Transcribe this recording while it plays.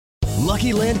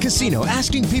Lucky Land Casino,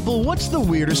 asking people, what's the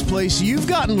weirdest place you've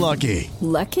gotten lucky?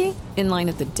 Lucky? In line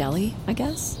at the deli, I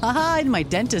guess? Aha, in my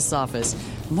dentist's office.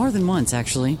 More than once,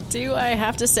 actually. Do I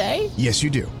have to say? Yes, you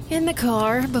do. In the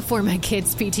car before my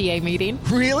kids' PTA meeting.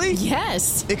 Really?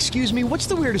 Yes. Excuse me, what's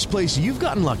the weirdest place you've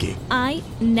gotten lucky? I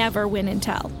never win and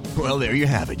tell. Well, there you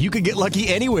have it. You can get lucky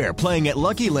anywhere, playing at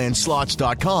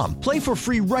LuckyLandSlots.com. Play for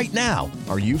free right now.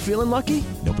 Are you feeling lucky?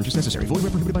 No purchase necessary. Void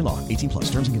where prohibited by law. 18 plus.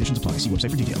 Terms and conditions apply. See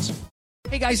website for details.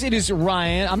 Hey guys, it is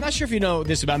Ryan. I'm not sure if you know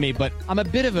this about me, but I'm a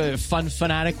bit of a fun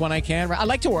fanatic when I can. I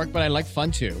like to work, but I like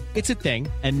fun too. It's a thing.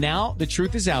 And now the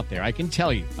truth is out there. I can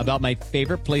tell you about my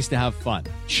favorite place to have fun.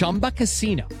 Chumba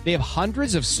Casino. They have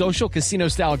hundreds of social casino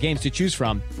style games to choose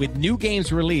from with new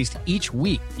games released each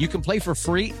week. You can play for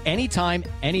free anytime,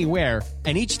 anywhere.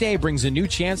 And each day brings a new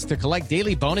chance to collect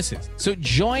daily bonuses. So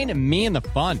join me in the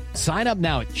fun. Sign up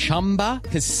now at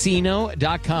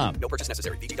ChumbaCasino.com. No purchase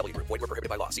necessary. VGW Group. Void where prohibited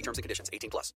by law. See terms and conditions. 18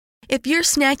 plus. If you're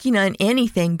snacking on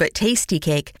anything but Tasty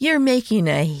Cake, you're making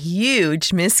a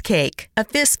huge mistake. A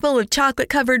fistful of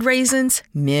chocolate-covered raisins?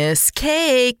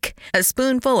 Mistake. A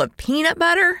spoonful of peanut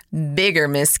butter? Bigger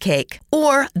mistake.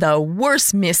 Or the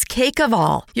worst mistake of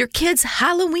all, your kid's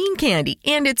Halloween candy,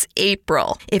 and it's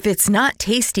April. If it's not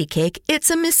Tasty Cake,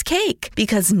 it's a mistake,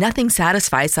 because nothing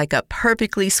satisfies like a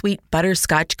perfectly sweet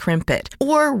butterscotch crimpet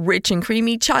or rich and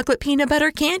creamy chocolate peanut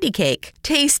butter candy cake.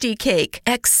 Tasty Cake.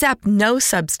 Accept no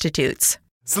substitutes.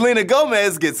 Selena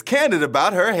Gomez gets candid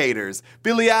about her haters.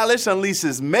 Billie Eilish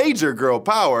unleashes major girl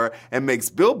power and makes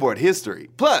Billboard history.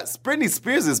 Plus, Britney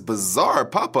Spears' bizarre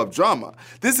pop-up drama.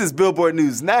 This is Billboard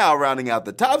News Now, rounding out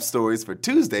the top stories for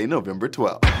Tuesday, November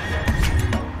 12th.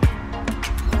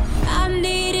 I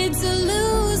needed to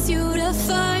lose you to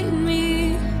find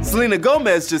me. Selena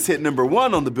Gomez just hit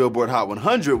 #1 on the Billboard Hot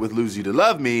 100 with Lose You to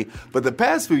Love Me, but the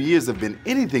past few years have been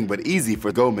anything but easy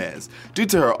for Gomez due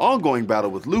to her ongoing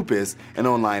battle with lupus and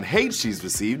online hate she's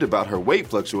received about her weight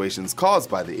fluctuations caused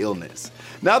by the illness.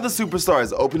 Now the superstar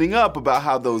is opening up about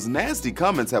how those nasty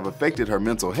comments have affected her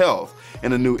mental health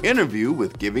in a new interview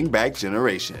with Giving Back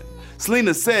Generation.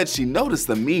 Selena said she noticed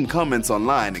the mean comments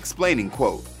online, explaining,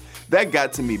 quote, "That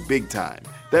got to me big time.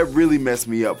 That really messed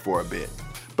me up for a bit."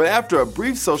 But after a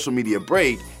brief social media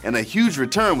break and a huge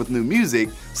return with new music,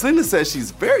 Selena says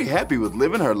she's very happy with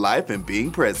living her life and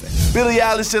being present. Billie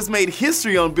Eilish just made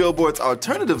history on Billboard's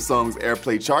Alternative Songs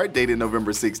Airplay chart dated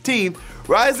November 16th,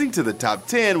 rising to the top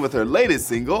 10 with her latest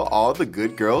single, All the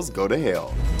Good Girls Go to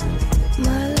Hell.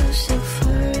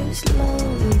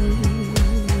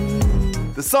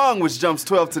 The song, which jumps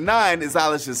 12 to 9, is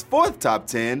Eilish's 4th top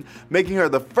 10, making her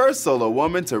the first solo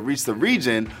woman to reach the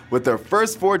region with her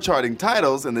first 4 charting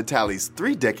titles in the tally's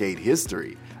 3-decade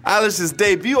history. Eilish's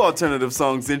debut alternative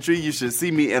songs entry, You Should See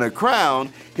Me in a Crown,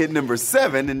 hit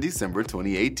 #7 in December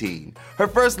 2018. Her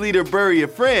first leader, Bury a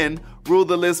Friend, ruled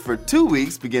the list for 2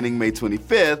 weeks beginning May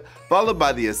 25th, followed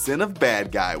by The Ascent of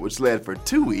Bad Guy, which led for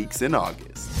 2 weeks in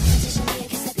August.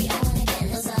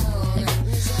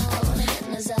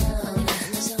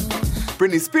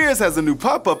 Britney Spears has a new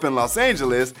pop-up in Los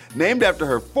Angeles named after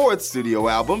her 4th studio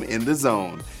album, In the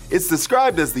Zone. It's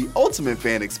described as the ultimate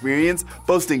fan experience,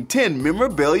 boasting 10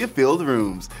 memorabilia-filled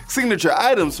rooms, signature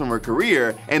items from her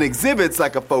career, and exhibits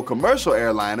like a faux commercial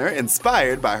airliner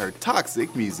inspired by her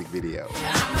Toxic music video.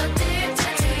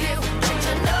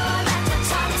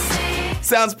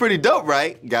 Sounds pretty dope,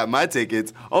 right? Got my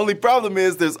tickets. Only problem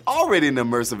is there's already an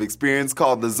immersive experience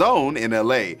called The Zone in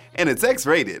LA, and it's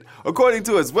X-rated. According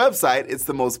to its website, it's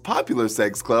the most popular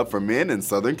sex club for men in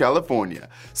Southern California.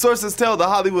 Sources tell The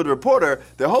Hollywood Reporter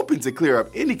they're hoping to clear up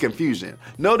any confusion,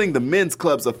 noting the men's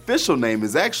club's official name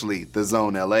is actually The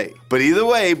Zone LA. But either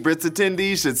way, Brits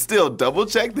attendees should still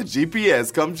double-check the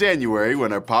GPS come January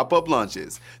when her pop-up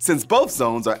launches, since both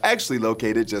zones are actually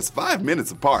located just 5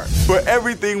 minutes apart. For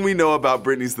everything we know about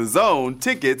Britney's The Zone,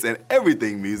 tickets, and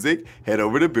everything music, head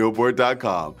over to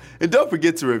Billboard.com. And don't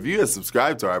forget to review and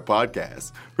subscribe to our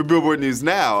podcast. For Billboard News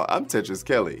Now, I'm Tetris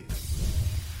Kelly.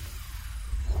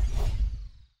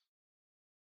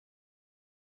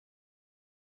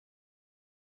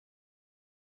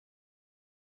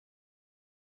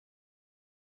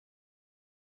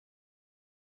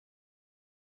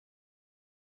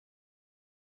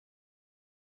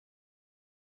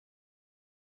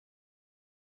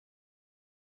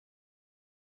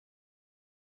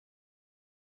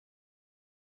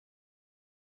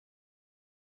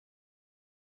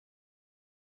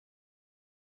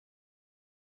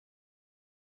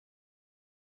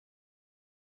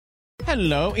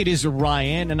 Hello, it is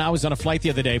Ryan, and I was on a flight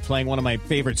the other day playing one of my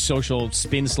favorite social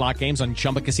spin slot games on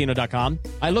ChumbaCasino.com.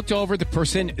 I looked over at the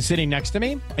person sitting next to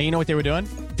me, and you know what they were doing?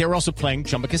 They were also playing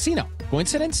Chumba Casino.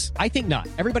 Coincidence? I think not.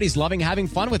 Everybody's loving having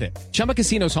fun with it. Chumba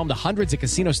Casino is home to hundreds of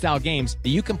casino-style games that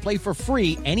you can play for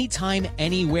free anytime,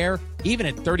 anywhere, even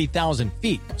at 30,000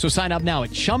 feet. So sign up now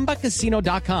at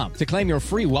ChumbaCasino.com to claim your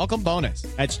free welcome bonus.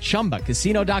 That's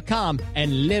ChumbaCasino.com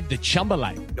and live the Chumba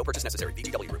life. No purchase necessary.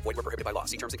 VGW Group. Void where prohibited by law.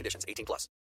 See terms and conditions. 18+.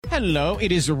 Hello,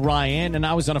 it is Ryan, and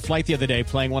I was on a flight the other day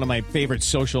playing one of my favorite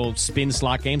social spin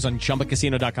slot games on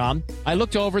ChumbaCasino.com. I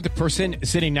looked over at the person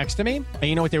sitting next to me, and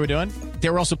you know what they were doing? They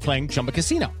were also playing Chumba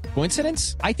Casino.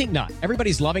 Coincidence? I think not.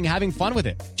 Everybody's loving having fun with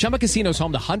it. Chumba Casino is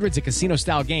home to hundreds of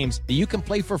casino-style games that you can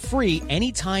play for free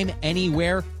anytime,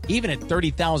 anywhere, even at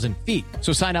 30,000 feet.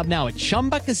 So sign up now at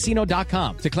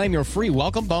ChumbaCasino.com to claim your free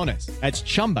welcome bonus. That's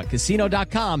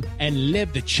ChumbaCasino.com and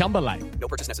live the Chumba life. No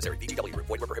purchase necessary. VGW Group.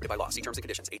 Void where prohibited by law. See terms and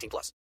conditions. 18+.